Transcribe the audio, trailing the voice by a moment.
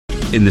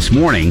in this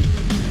morning,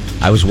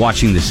 I was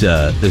watching this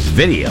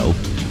video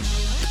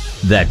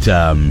that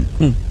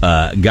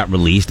got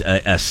released,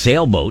 a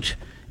sailboat,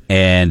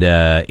 and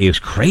it was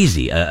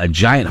crazy. A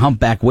giant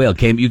humpback whale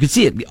came. You could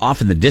see it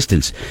off in the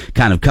distance,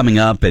 kind of coming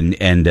up, and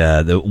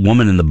the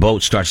woman in the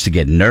boat starts to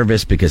get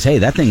nervous because, hey,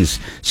 that thing's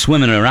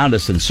swimming around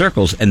us in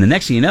circles, and the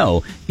next thing you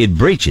know, it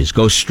breaches,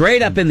 goes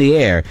straight up in the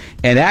air,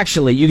 and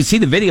actually, you can see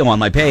the video on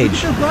my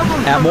page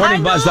at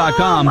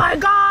morningbuzz.com. Oh my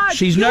God!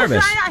 She's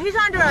nervous. He's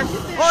under us.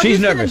 Oh, She's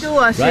nervous, do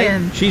us right?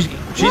 in. She's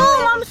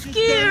Oh, I'm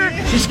scared.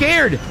 She's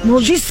scared.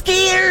 She's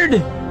scared.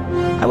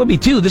 I would be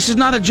too. This is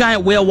not a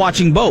giant whale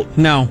watching boat.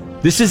 No.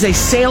 This is a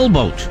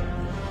sailboat.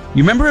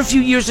 You remember a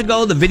few years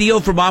ago the video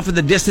from off in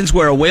the distance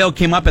where a whale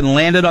came up and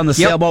landed on the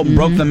sailboat and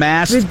broke the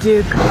mast?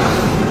 Ridiculous.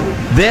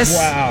 This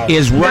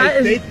is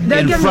right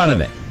in front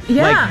of it.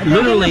 Yeah, like,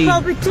 literally.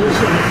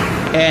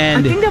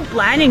 And I think they're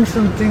planning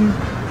something.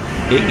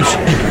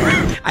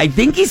 I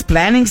think he's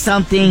planning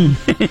something.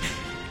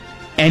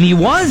 And he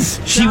was.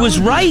 She was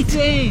right.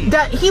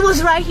 He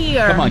was right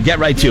here. Come on, get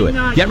right to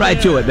it. Get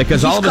right to it,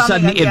 because all of a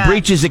sudden it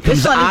breaches, it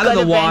comes out of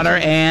the water,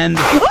 and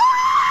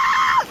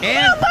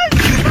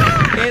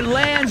it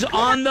lands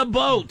on the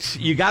boat.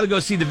 You got to go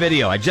see the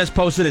video. I just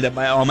posted it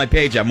on my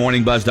page at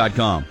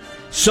morningbuzz.com.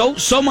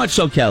 So much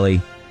so,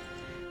 Kelly,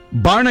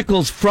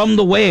 barnacles from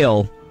the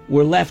whale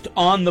were left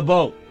on the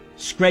boat,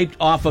 scraped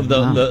off of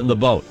the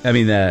boat. I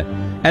mean,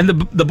 and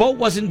the boat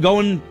wasn't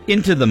going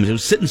into them. It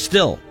was sitting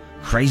still.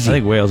 Crazy. I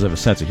think whales have a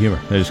sense of humor.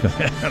 They're just going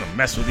to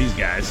mess with these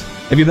guys.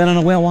 Have you been on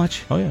a whale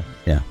watch? Oh, yeah.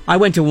 Yeah. I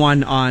went to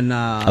one on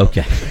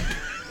Okay.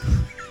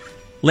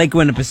 Lake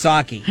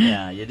Winnipesaukee.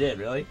 Yeah, you did,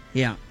 really?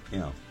 Yeah.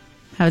 Yeah.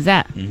 How's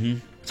that?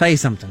 Tell you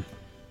something.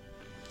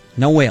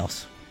 No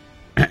whales.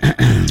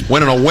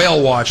 Went on a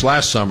whale watch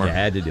last summer. You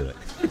had to do it.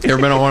 You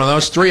ever been on one of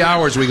those? 3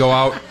 hours we go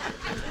out.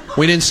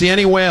 We didn't see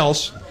any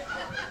whales,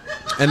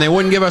 and they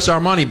wouldn't give us our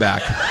money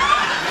back.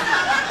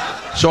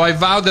 So I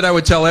vowed that I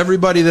would tell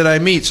everybody that I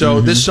meet.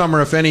 So this summer,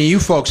 if any of you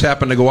folks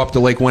happen to go up to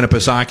Lake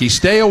Winnipesaukee,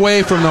 stay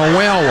away from the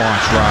whale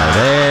watch ride.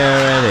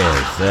 There it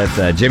is.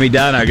 That's Jimmy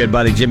Dunn, our good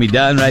buddy Jimmy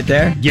Dunn right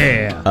there.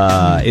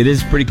 Yeah. It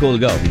is pretty cool to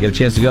go. If you get a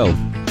chance to go.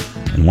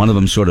 And one of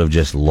them sort of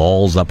just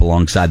lolls up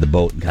alongside the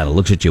boat and kind of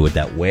looks at you with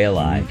that whale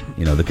eye.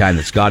 You know, the kind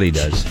that Scotty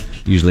does,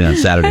 usually on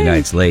Saturday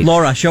nights late.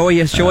 Laura, show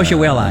us your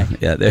whale eye.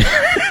 Yeah, there.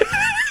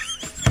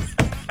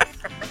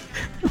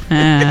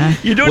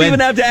 You don't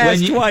even have to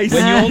ask twice.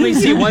 When you only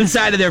see one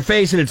side of their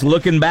face and it's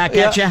looking back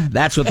at you,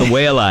 that's what the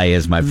whale eye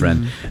is, my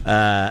friend.